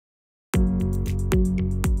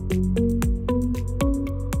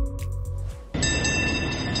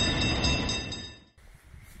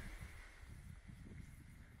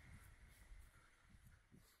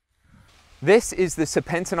This is the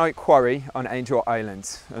serpentinite quarry on Angel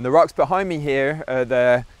Island, and the rocks behind me here are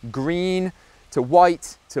the green to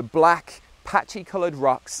white to black patchy coloured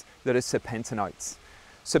rocks that are serpentinites.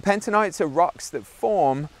 Serpentinites are rocks that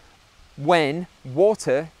form when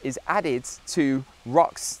water is added to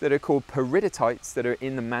rocks that are called peridotites that are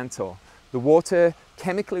in the mantle. The water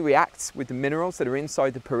chemically reacts with the minerals that are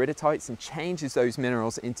inside the peridotites and changes those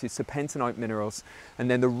minerals into serpentinite minerals, and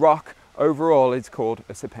then the rock overall is called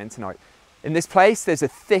a serpentinite. In this place, there's a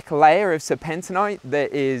thick layer of serpentinite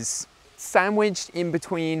that is sandwiched in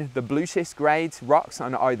between the blue schist grade rocks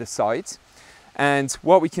on either side. And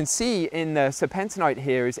what we can see in the serpentinite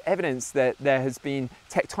here is evidence that there has been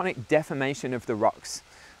tectonic deformation of the rocks.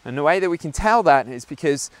 And the way that we can tell that is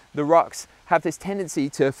because the rocks have this tendency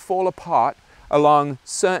to fall apart along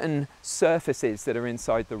certain surfaces that are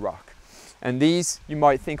inside the rock. And these you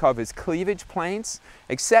might think of as cleavage planes,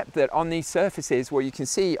 except that on these surfaces what you can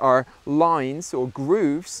see are lines or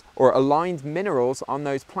grooves or aligned minerals on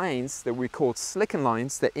those planes that we call slicken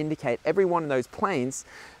lines that indicate every one of those planes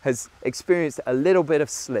has experienced a little bit of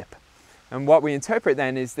slip. And what we interpret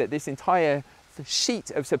then is that this entire sheet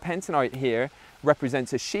of serpentinite here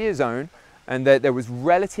represents a shear zone, and that there was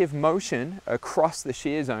relative motion across the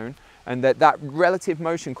shear zone, and that relative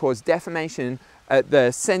motion caused deformation at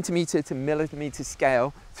the centimetre to millimetre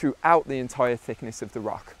scale throughout the entire thickness of the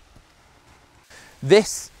rock.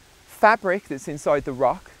 This fabric that's inside the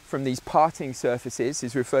rock from these parting surfaces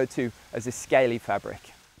is referred to as a scaly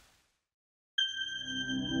fabric.